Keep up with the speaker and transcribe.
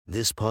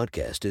This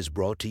podcast is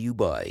brought to you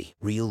by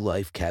Real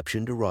Life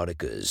Captioned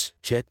Eroticas.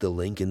 Check the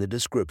link in the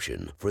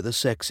description for the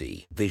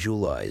sexy,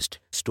 visualized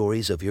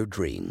stories of your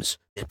dreams.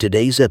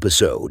 Today's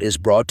episode is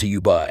brought to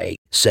you by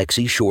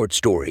Sexy Short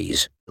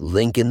Stories.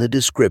 Link in the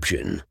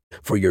description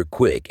for your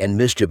quick and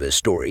mischievous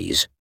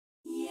stories.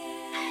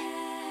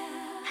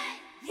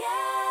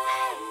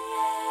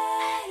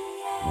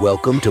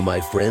 Welcome to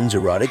my friend's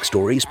Erotic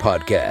Stories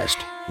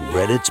podcast,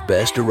 Reddit's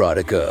Best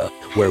Erotica,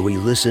 where we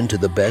listen to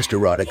the best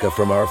erotica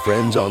from our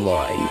friends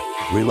online.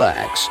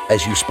 Relax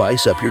as you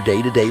spice up your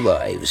day-to-day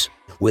lives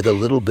with a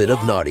little bit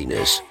of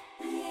naughtiness.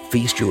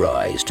 Feast your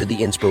eyes to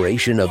the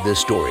inspiration of this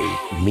story,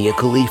 Mia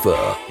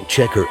Khalifa.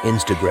 Check her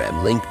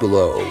Instagram linked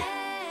below.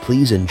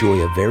 Please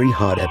enjoy a very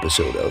hot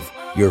episode of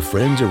Your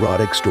Friend's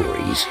Erotic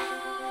Stories.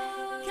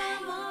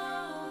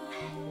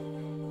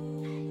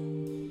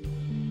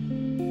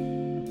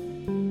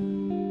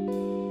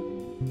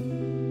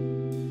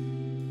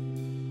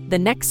 The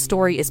next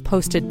story is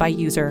posted by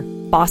user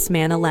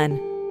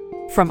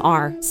BossmanAlen from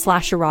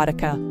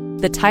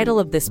r/erotica. The title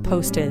of this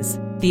post is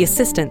The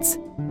Assistants.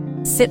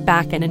 Sit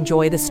back and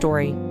enjoy the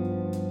story.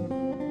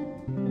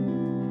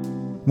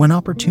 When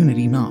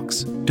opportunity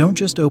knocks, don't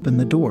just open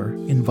the door,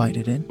 invite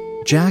it in.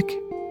 Jack,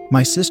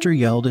 my sister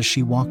yelled as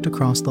she walked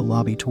across the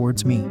lobby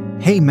towards me.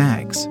 Hey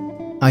Mags,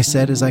 I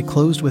said as I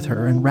closed with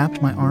her and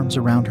wrapped my arms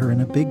around her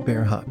in a big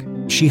bear hug.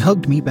 She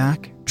hugged me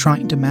back,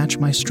 trying to match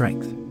my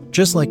strength,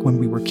 just like when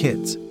we were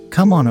kids.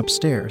 Come on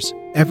upstairs,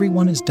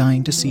 everyone is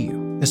dying to see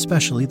you,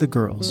 especially the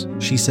girls,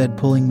 she said,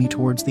 pulling me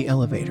towards the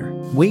elevator.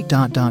 Wait,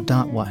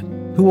 what?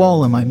 Who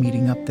all am I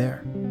meeting up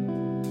there?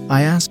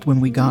 I asked when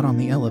we got on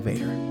the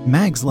elevator.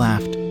 Mags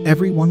laughed.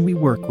 Everyone we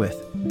work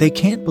with. They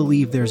can't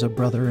believe there's a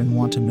brother and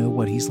want to know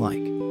what he's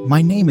like.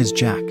 My name is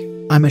Jack.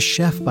 I'm a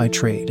chef by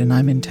trade and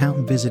I'm in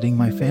town visiting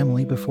my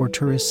family before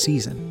tourist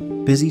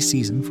season. Busy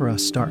season for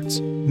us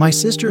starts. My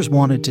sisters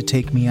wanted to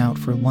take me out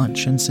for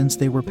lunch, and since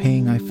they were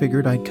paying, I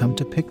figured I'd come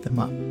to pick them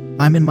up.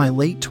 I'm in my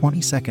late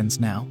 22nd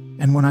now,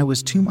 and when I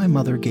was 2 my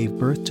mother gave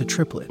birth to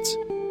triplets.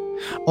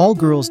 All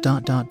girls ...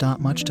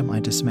 Much to my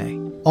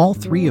dismay. All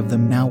 3 of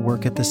them now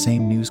work at the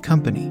same news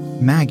company.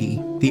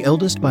 Maggie, the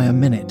eldest by a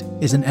minute,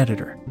 is an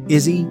editor.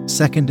 Izzy,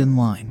 second in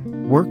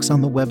line, works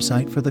on the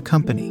website for the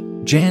company.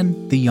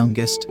 Jan, the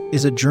youngest,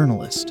 is a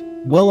journalist.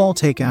 Well, I'll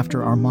take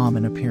after our mom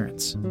in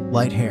appearance.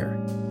 Light hair,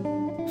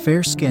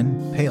 fair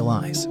skin, pale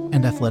eyes,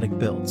 and athletic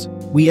builds.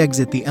 We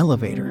exit the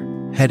elevator,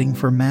 heading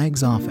for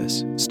Mag's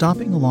office,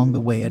 stopping along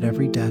the way at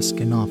every desk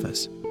and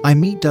office. I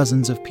meet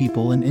dozens of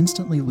people and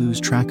instantly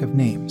lose track of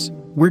names.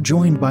 We're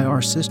joined by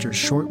our sisters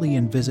shortly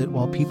and visit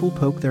while people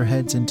poke their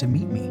heads in to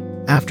meet me.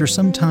 After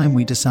some time,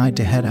 we decide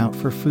to head out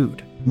for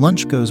food.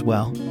 Lunch goes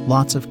well,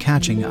 lots of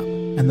catching up,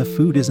 and the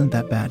food isn't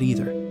that bad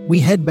either. We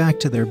head back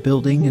to their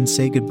building and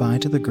say goodbye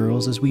to the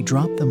girls as we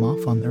drop them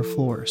off on their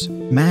floors.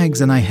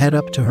 Mags and I head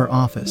up to her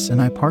office and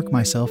I park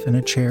myself in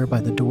a chair by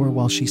the door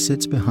while she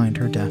sits behind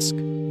her desk.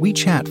 We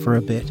chat for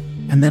a bit,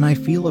 and then I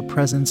feel a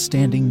presence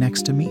standing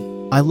next to me.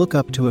 I look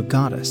up to a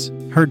goddess.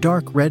 Her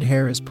dark red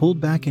hair is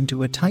pulled back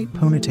into a tight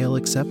ponytail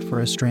except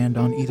for a strand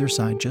on either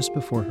side just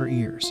before her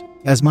ears.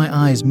 As my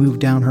eyes move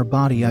down her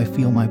body, I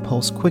feel my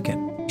pulse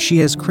quicken. She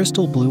has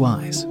crystal blue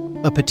eyes,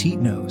 a petite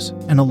nose,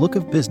 and a look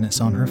of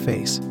business on her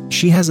face.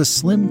 She has a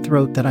slim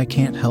throat that I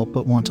can't help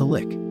but want to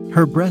lick.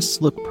 Her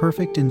breasts look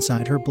perfect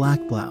inside her black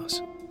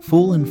blouse,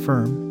 full and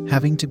firm,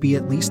 having to be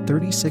at least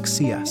 36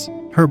 cm.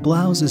 Her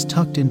blouse is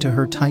tucked into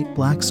her tight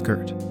black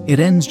skirt. It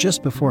ends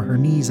just before her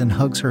knees and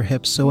hugs her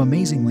hips so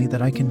amazingly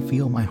that I can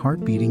feel my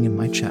heart beating in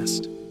my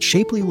chest.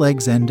 Shapely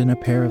legs end in a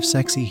pair of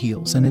sexy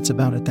heels, and it's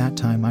about at that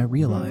time I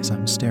realize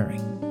I'm staring.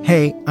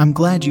 Hey, I'm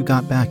glad you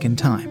got back in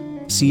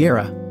time.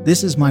 Sierra,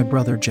 this is my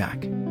brother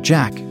Jack.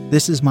 Jack,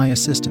 this is my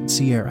assistant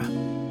Sierra.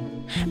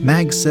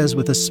 Mag says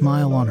with a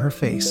smile on her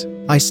face.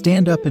 I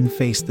stand up and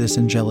face this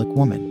angelic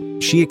woman.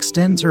 She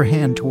extends her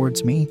hand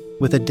towards me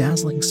with a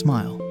dazzling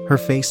smile, her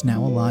face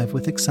now alive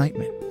with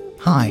excitement.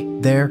 Hi,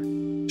 there,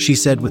 she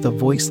said with a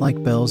voice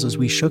like bells as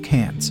we shook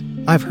hands.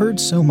 I've heard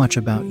so much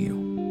about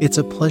you. It's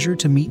a pleasure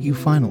to meet you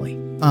finally.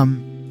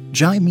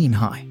 Jai mean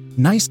hi.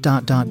 Nice ...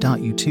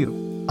 you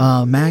too.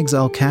 Mags,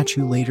 I'll catch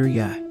you later,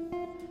 yeah,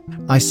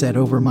 I said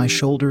over my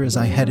shoulder as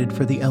I headed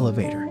for the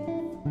elevator,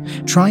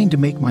 trying to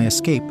make my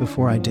escape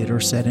before I did or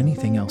said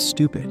anything else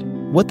stupid.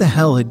 What the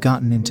hell had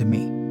gotten into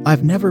me?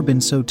 I've never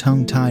been so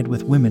tongue-tied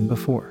with women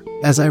before.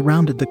 As I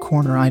rounded the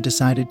corner, I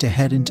decided to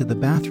head into the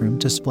bathroom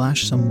to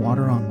splash some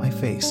water on my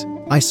face.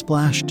 I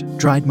splashed,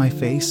 dried my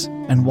face,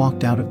 and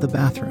walked out of the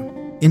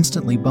bathroom,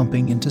 instantly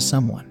bumping into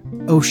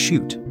someone. Oh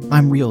shoot,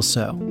 I'm real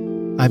so,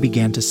 I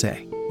began to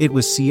say. It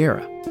was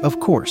Sierra, of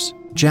course.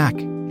 Jack,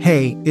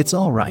 hey, it's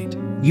all right.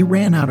 You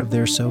ran out of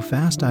there so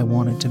fast I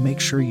wanted to make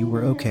sure you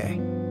were okay,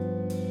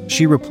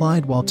 she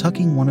replied while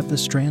tucking one of the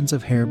strands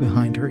of hair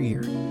behind her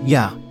ear.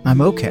 Yeah,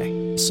 I'm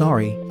okay.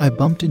 Sorry, I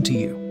bumped into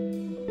you,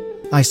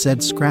 I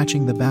said,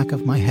 scratching the back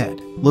of my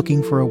head,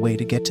 looking for a way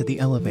to get to the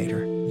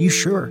elevator. You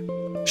sure?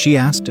 She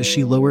asked as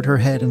she lowered her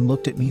head and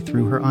looked at me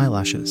through her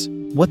eyelashes.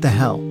 What the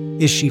hell?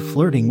 Is she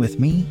flirting with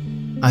me?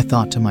 I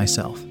thought to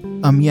myself.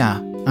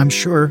 Yeah, I'm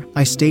sure,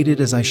 I stated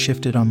as I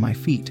shifted on my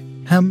feet.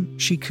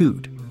 She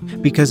cooed.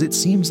 Because it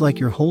seems like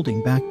you're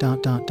holding back ...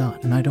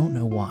 and I don't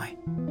know why.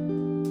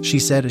 She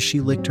said as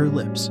she licked her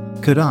lips.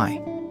 Could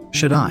I?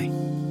 Should I?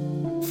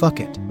 Fuck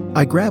it.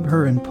 I grab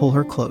her and pull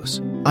her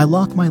close. I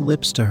lock my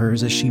lips to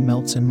hers as she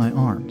melts in my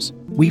arms.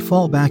 We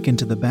fall back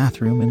into the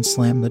bathroom and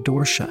slam the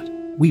door shut.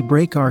 We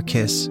break our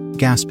kiss,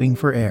 gasping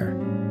for air.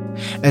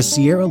 As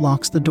Sierra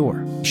locks the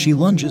door, she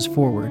lunges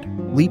forward,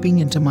 leaping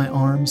into my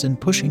arms and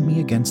pushing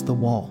me against the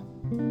wall.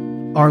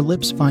 Our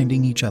lips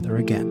finding each other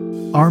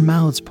again. Our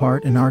mouths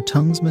part and our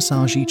tongues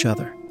massage each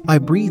other. I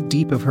breathe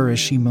deep of her as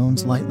she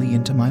moans lightly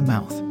into my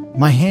mouth.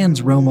 My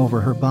hands roam over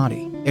her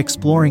body,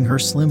 exploring her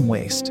slim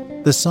waist,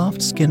 the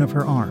soft skin of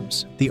her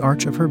arms, the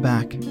arch of her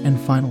back, and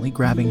finally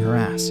grabbing her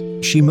ass.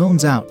 She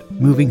moans out,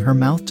 moving her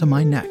mouth to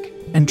my neck,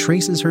 and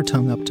traces her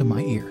tongue up to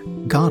my ear.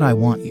 God, I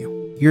want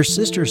you. Your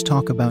sisters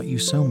talk about you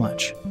so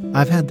much.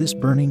 I've had this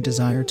burning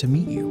desire to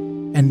meet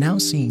you, and now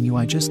seeing you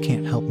I just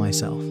can't help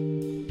myself.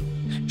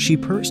 She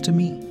purrs to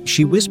me.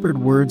 She whispered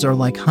words are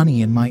like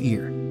honey in my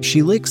ear.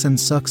 She licks and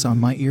sucks on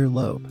my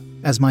earlobe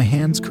as my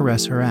hands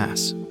caress her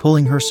ass,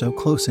 pulling her so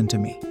close into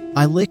me.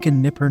 I lick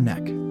and nip her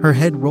neck, her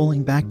head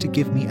rolling back to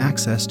give me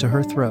access to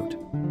her throat.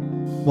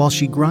 While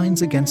she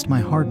grinds against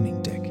my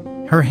hardening dick,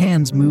 her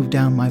hands move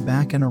down my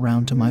back and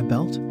around to my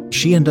belt.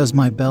 She undoes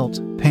my belt,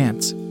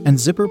 pants, and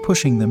zipper,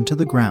 pushing them to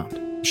the ground.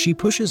 She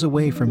pushes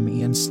away from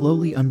me and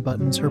slowly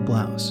unbuttons her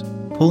blouse,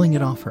 pulling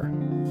it off her,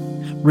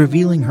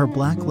 revealing her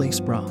black lace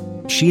bra.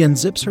 She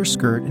unzips her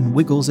skirt and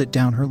wiggles it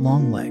down her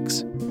long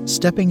legs,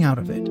 stepping out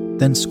of it,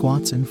 then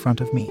squats in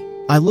front of me.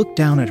 I look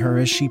down at her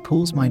as she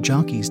pulls my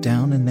jockeys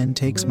down and then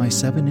takes my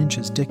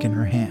 7-inch dick in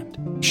her hand.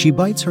 She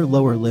bites her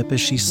lower lip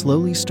as she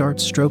slowly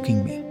starts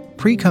stroking me.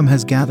 Pre-cum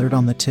has gathered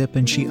on the tip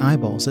and she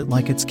eyeballs it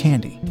like it's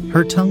candy.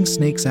 Her tongue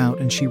snakes out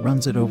and she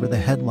runs it over the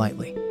head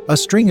lightly. A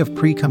string of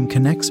pre-cum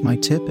connects my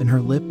tip and her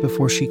lip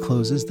before she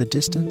closes the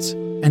distance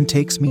and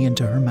takes me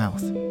into her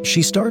mouth.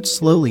 She starts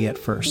slowly at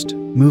first,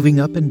 moving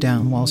up and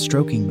down while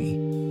stroking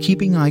me,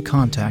 keeping eye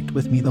contact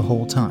with me the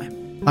whole time.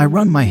 I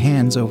run my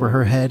hands over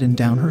her head and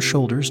down her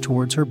shoulders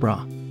towards her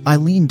bra. I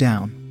lean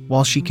down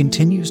while she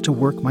continues to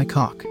work my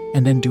cock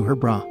and undo her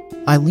bra.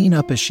 I lean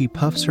up as she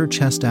puffs her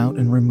chest out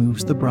and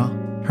removes the bra.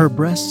 Her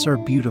breasts are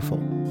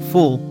beautiful,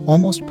 full,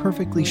 almost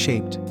perfectly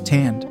shaped,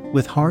 tanned,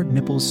 with hard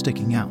nipples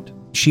sticking out.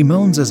 She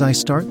moans as I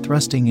start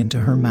thrusting into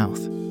her mouth.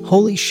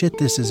 Holy shit,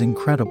 this is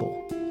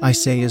incredible, I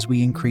say as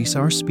we increase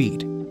our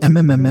speed.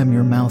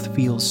 Your mouth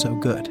feels so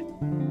good.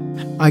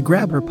 I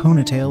grab her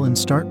ponytail and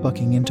start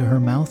bucking into her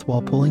mouth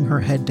while pulling her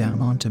head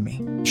down onto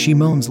me. She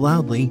moans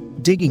loudly,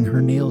 digging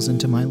her nails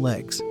into my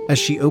legs as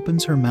she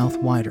opens her mouth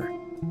wider,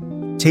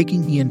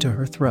 taking me into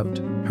her throat.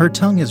 Her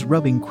tongue is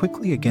rubbing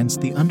quickly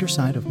against the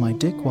underside of my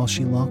dick while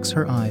she locks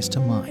her eyes to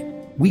mine.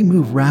 We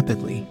move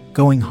rapidly,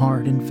 going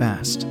hard and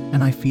fast,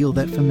 and I feel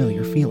that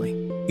familiar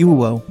feeling.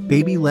 Ew,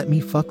 baby, let me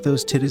fuck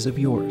those titties of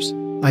yours,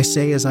 I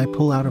say as I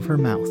pull out of her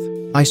mouth.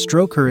 I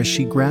stroke her as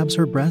she grabs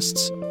her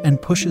breasts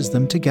and pushes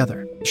them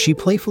together. She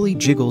playfully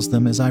jiggles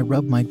them as I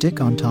rub my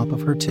dick on top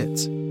of her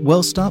tits.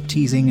 Well, stop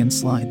teasing and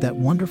slide that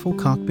wonderful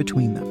cock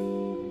between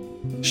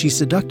them, she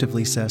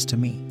seductively says to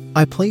me.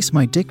 I place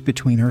my dick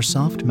between her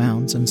soft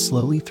mounds and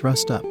slowly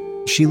thrust up.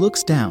 She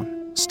looks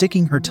down,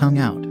 sticking her tongue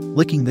out,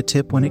 licking the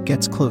tip when it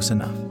gets close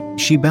enough.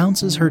 She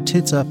bounces her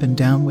tits up and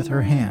down with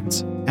her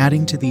hands,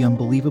 adding to the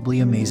unbelievably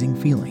amazing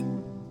feeling.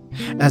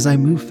 As I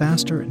move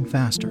faster and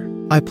faster,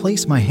 I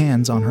place my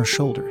hands on her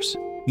shoulders,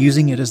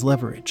 using it as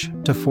leverage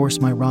to force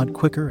my rod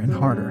quicker and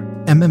harder.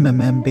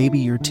 Baby,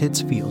 your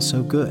tits feel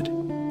so good,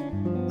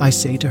 I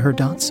say to her.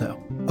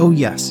 So. Oh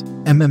yes,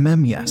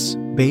 yes,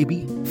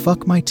 baby,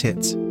 fuck my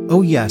tits.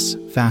 Oh yes,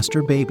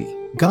 faster baby.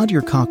 God,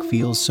 your cock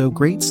feels so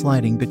great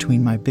sliding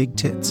between my big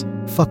tits.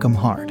 Fuck 'em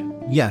hard.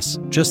 Yes,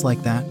 just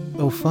like that.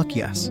 Oh fuck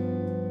yes.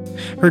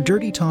 Her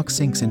dirty talk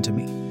sinks into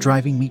me,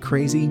 driving me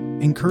crazy,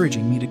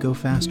 encouraging me to go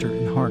faster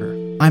and harder.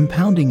 I'm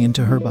pounding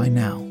into her by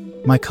now,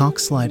 my cock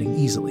sliding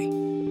easily,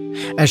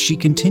 as she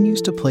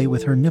continues to play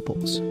with her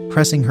nipples,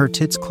 pressing her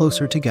tits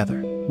closer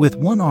together. With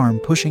one arm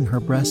pushing her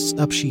breasts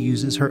up, she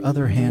uses her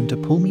other hand to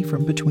pull me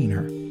from between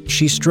her.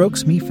 She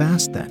strokes me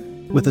fast,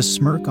 then, with a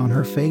smirk on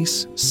her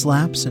face,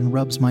 slaps and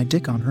rubs my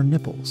dick on her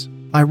nipples.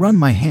 I run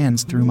my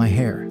hands through my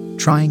hair,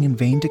 trying in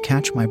vain to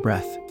catch my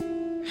breath,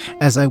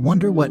 as I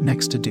wonder what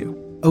next to do.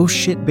 Oh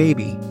shit,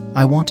 baby,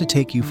 I want to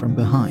take you from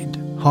behind,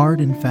 hard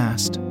and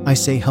fast, I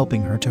say,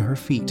 helping her to her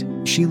feet.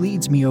 She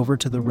leads me over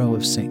to the row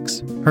of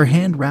sinks, her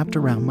hand wrapped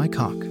around my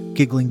cock,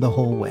 giggling the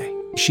whole way.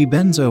 She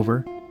bends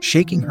over,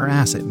 shaking her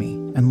ass at me,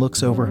 and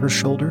looks over her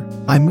shoulder.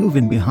 I move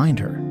in behind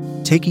her,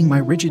 taking my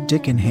rigid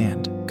dick in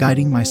hand,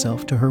 guiding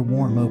myself to her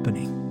warm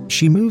opening.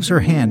 She moves her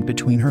hand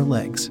between her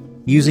legs,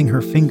 using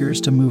her fingers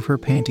to move her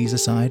panties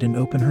aside and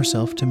open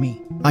herself to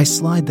me. I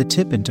slide the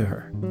tip into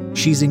her.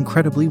 She's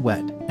incredibly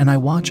wet, and I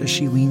watch as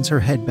she leans her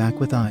head back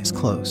with eyes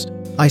closed.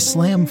 I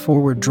slam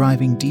forward,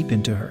 driving deep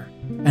into her,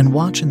 and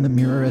watch in the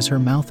mirror as her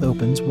mouth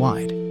opens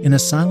wide in a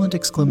silent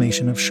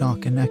exclamation of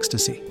shock and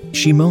ecstasy.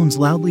 She moans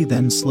loudly,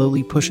 then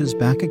slowly pushes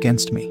back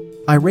against me.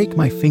 I rake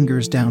my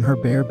fingers down her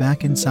bare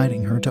back,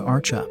 inciting her to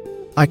arch up.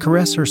 I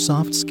caress her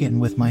soft skin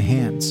with my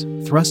hands,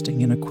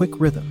 thrusting in a quick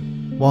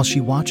rhythm, while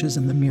she watches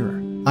in the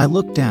mirror. I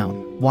look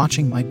down,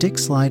 watching my dick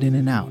slide in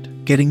and out,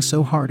 getting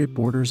so hard it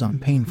borders on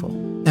painful.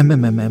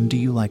 Do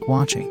you like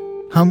watching?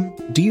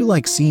 Do you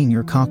like seeing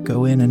your cock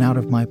go in and out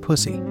of my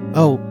pussy?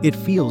 Oh, it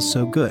feels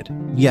so good.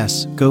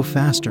 Yes, go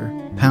faster,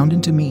 pound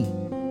into me.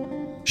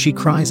 She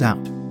cries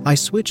out. I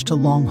switch to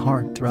long,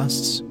 hard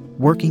thrusts,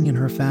 working in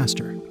her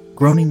faster,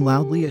 groaning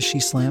loudly as she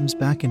slams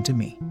back into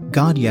me.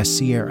 God, yes,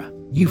 Sierra,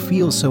 you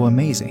feel so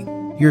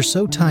amazing. You're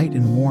so tight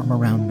and warm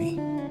around me.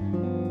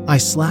 I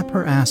slap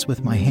her ass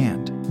with my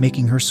hand,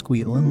 making her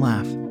squeal and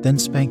laugh, then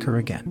spank her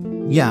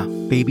again. Yeah,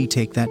 baby,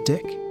 take that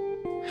dick.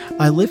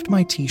 I lift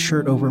my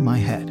t-shirt over my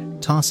head,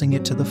 tossing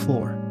it to the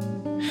floor.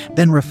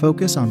 Then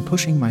refocus on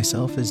pushing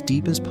myself as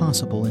deep as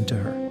possible into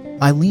her.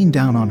 I lean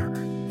down on her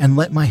and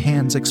let my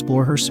hands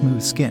explore her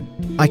smooth skin.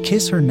 I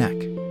kiss her neck,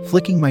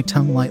 flicking my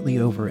tongue lightly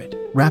over it,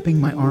 wrapping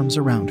my arms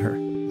around her.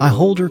 I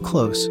hold her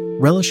close,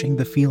 relishing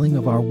the feeling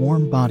of our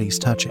warm bodies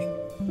touching.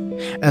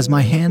 As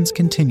my hands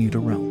continue to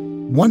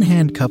roam, one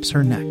hand cups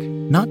her neck,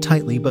 not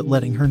tightly but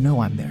letting her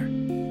know I'm there.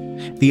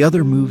 The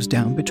other moves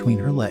down between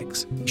her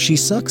legs. She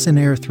sucks in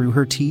air through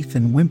her teeth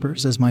and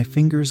whimpers as my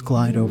fingers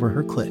glide over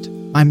her clit.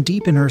 I'm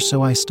deep in her,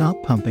 so I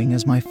stop pumping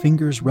as my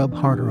fingers rub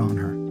harder on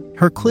her.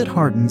 Her clit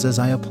hardens as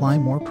I apply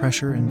more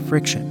pressure and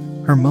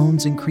friction, her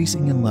moans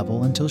increasing in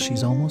level until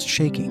she's almost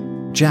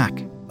shaking.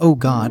 Jack, oh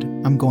God,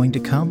 I'm going to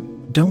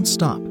come? Don't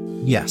stop.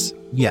 Yes,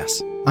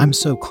 yes, I'm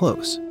so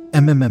close.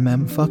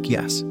 Fuck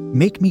yes.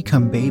 Make me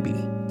come, baby.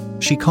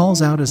 She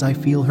calls out as I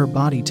feel her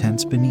body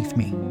tense beneath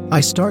me.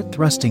 I start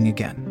thrusting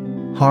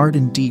again. Hard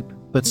and deep,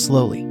 but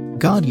slowly.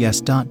 God,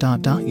 yes,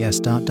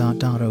 yes,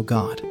 oh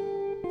God.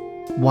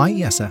 Why,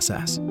 yes,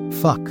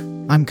 fuck,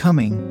 I'm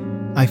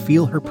coming. I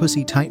feel her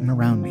pussy tighten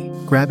around me,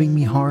 grabbing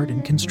me hard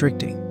and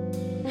constricting.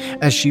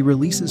 As she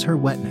releases her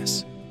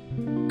wetness,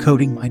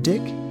 coating my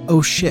dick.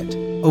 Oh shit,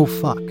 oh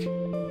fuck.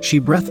 She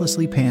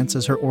breathlessly pants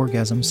as her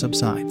orgasm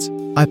subsides.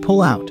 I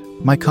pull out,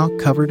 my cock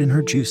covered in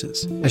her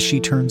juices, as she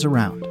turns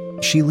around.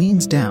 She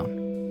leans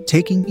down,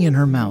 taking me in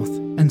her mouth,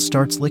 and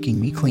starts licking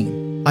me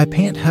clean. I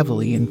pant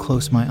heavily and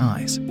close my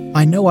eyes.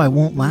 I know I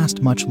won't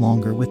last much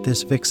longer with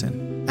this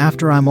vixen.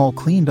 After I'm all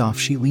cleaned off,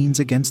 she leans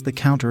against the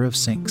counter of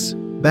sinks,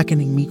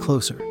 beckoning me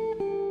closer.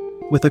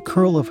 With a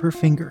curl of her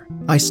finger,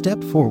 I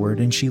step forward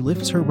and she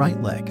lifts her right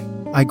leg.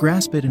 I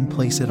grasp it and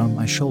place it on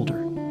my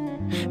shoulder.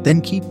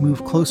 Then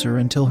move closer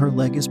until her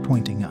leg is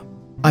pointing up.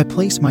 I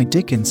place my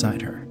dick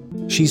inside her.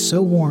 She's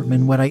so warm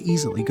and wet I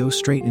easily go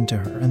straight into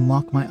her and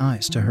lock my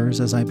eyes to hers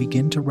as I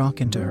begin to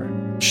rock into her.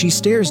 She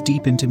stares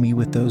deep into me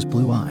with those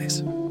blue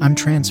eyes. I'm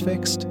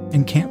transfixed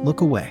and can't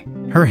look away.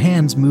 Her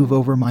hands move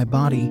over my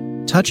body,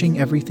 touching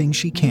everything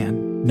she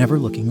can, never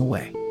looking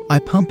away. I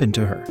pump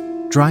into her,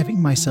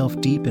 driving myself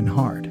deep and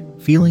hard,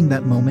 feeling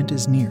that moment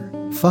is near.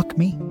 Fuck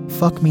me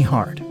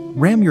hard.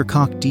 Ram your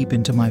cock deep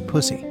into my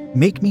pussy.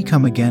 Make me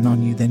come again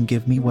on you, then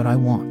give me what I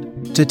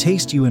want. To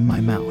taste you in my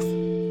mouth.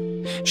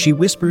 She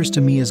whispers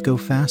to me as go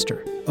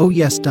faster. Oh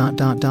yes,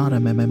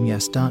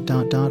 yes,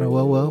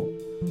 oh.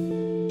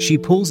 She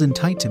pulls in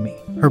tight to me,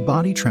 her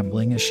body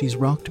trembling as she's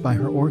rocked by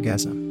her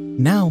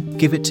orgasm. Now,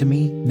 give it to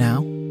me,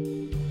 now.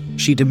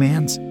 She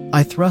demands.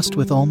 I thrust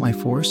with all my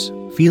force,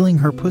 feeling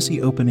her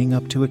pussy opening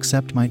up to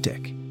accept my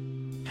dick.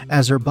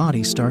 As her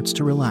body starts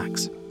to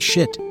relax.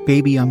 Shit,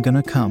 baby, I'm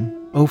gonna come.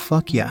 Oh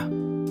fuck yeah.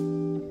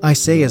 I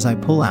say as I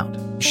pull out.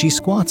 She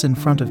squats in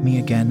front of me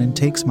again and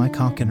takes my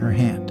cock in her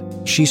hand.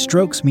 She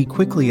strokes me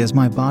quickly as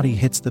my body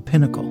hits the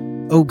pinnacle.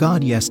 Oh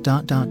God, yes,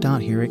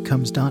 here it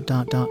comes,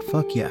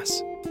 fuck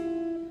yes.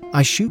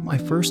 I shoot my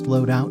first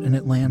load out and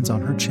it lands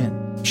on her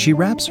chin. She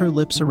wraps her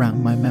lips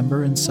around my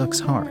member and sucks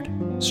hard,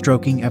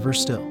 stroking ever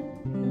still,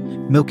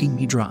 milking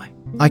me dry.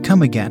 I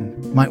come again,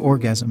 my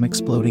orgasm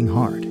exploding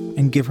hard,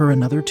 and give her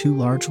another 2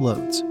 large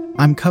loads.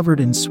 I'm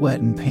covered in sweat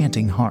and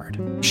panting hard.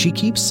 She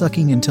keeps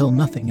sucking until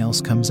nothing else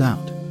comes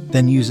out,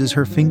 then uses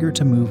her finger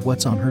to move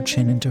what's on her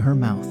chin into her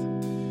mouth,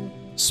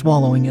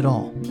 swallowing it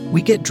all.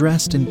 We get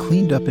dressed and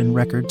cleaned up in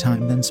record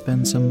time, then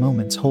spend some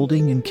moments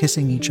holding and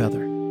kissing each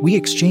other. We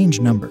exchange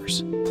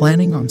numbers,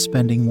 planning on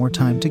spending more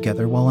time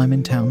together while I'm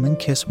in town, then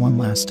kiss one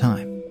last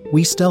time.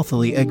 We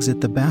stealthily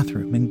exit the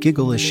bathroom and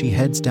giggle as she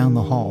heads down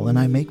the hall and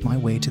I make my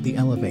way to the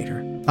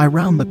elevator. I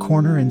round the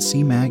corner and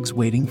see Mags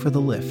waiting for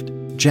the lift.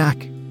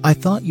 Jack, I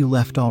thought you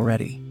left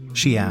already,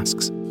 she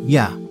asks.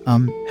 Yeah,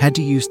 had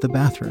to use the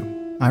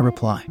bathroom, I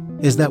reply.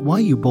 Is that why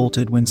you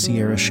bolted when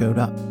Sierra showed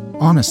up?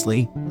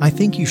 Honestly, I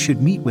think you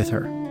should meet with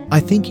her. I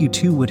think you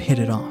two would hit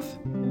it off,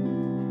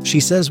 she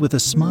says with a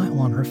smile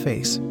on her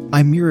face.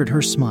 I mirrored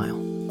her smile.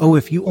 Oh,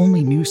 if you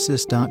only knew,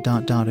 sis,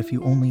 if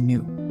you only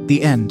knew.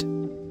 The end.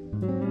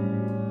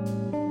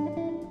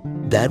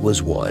 That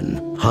was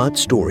one hot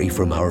story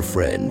from our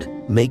friend.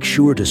 Make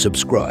sure to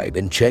subscribe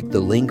and check the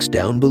links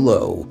down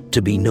below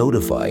to be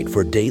notified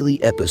for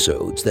daily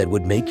episodes that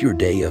would make your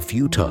day a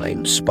few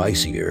times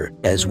spicier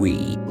as we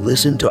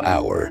listen to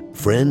our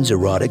friends'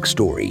 erotic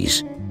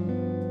stories.